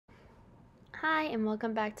Hi and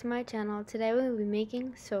welcome back to my channel. Today we will be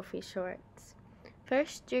making Soffe shorts.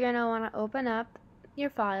 First, you're going to want to open up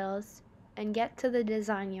your files and get to the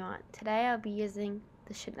design you want. Today I'll be using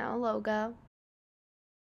the Chanel logo.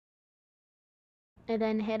 And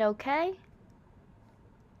then hit OK.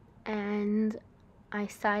 And I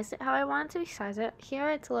size it how I want to size it.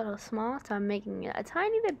 Here it's a little small, so I'm making it a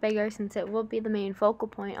tiny bit bigger since it will be the main focal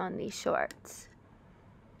point on these shorts.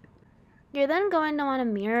 You're then going to want to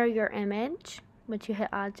mirror your image, which you hit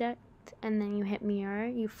object and then you hit mirror.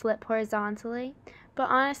 You flip horizontally, but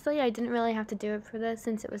honestly I didn't really have to do it for this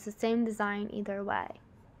since it was the same design either way.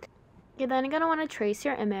 You're then going to want to trace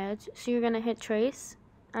your image, so you're going to hit trace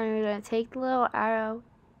and you're going to take the little arrow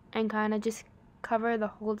and kind of just cover the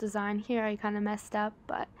whole design. Here I kind of messed up,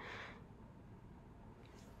 but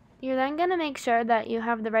you're then going to make sure that you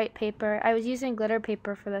have the right paper. I was using glitter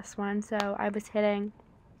paper for this one, so I was hitting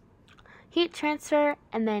heat transfer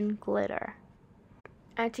and then glitter.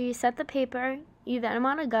 After you set the paper, you then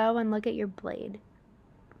want to go and look at your blade.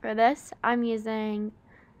 For this, I'm using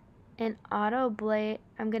an auto blade.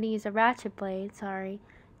 I'm going to use a ratchet blade,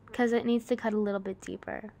 because it needs to cut a little bit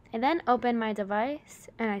deeper. I then open my device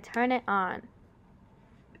and I turn it on.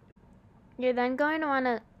 You're then going to want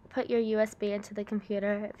to put your USB into the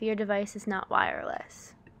computer if your device is not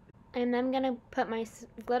wireless. And I'm going to put my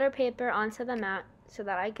glitter paper onto the mat so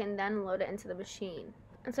that I can then load it into the machine.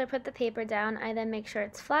 And so I put the paper down, I then make sure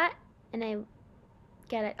it's flat, and I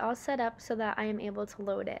get it all set up so that I am able to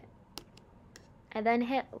load it. I then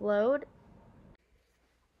hit load.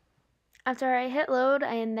 After I hit load,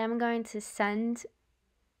 I am then going to send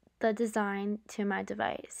the design to my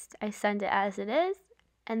device. I send it as it is,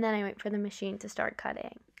 and then I wait for the machine to start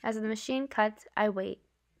cutting. As the machine cuts, I wait.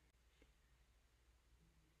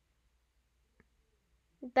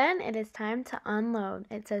 Then it is time to unload.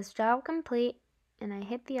 It says job complete, and I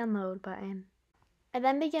hit the unload button. I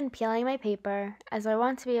then begin peeling my paper, as I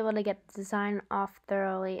want to be able to get the design off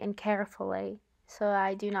thoroughly and carefully so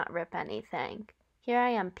I do not rip anything. Here I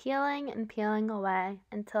am peeling and peeling away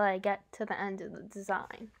until I get to the end of the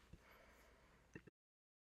design.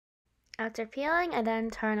 After peeling, I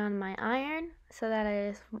then turn on my iron so that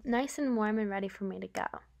it is nice and warm and ready for me to go.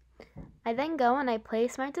 I then go and I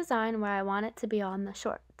place my design where I want it to be on the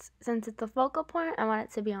shorts. Since it's the focal point, I want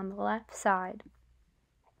it to be on the left side.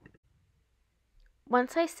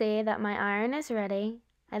 Once I see that my iron is ready,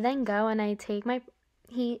 I then go and I take my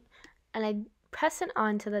heat and I press it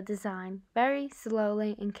onto the design very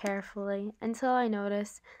slowly and carefully until I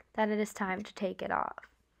notice that it is time to take it off.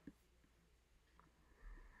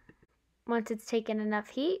 Once it's taken enough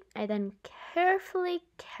heat, I then carefully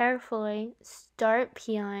start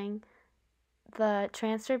peeling the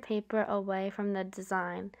transfer paper away from the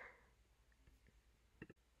design.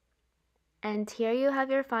 And here you have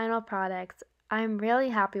your final products. I'm really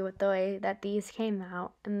happy with the way that these came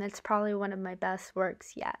out, and it's probably one of my best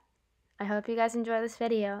works yet. I hope you guys enjoy this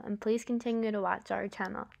video, and please continue to watch our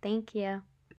channel. Thank you.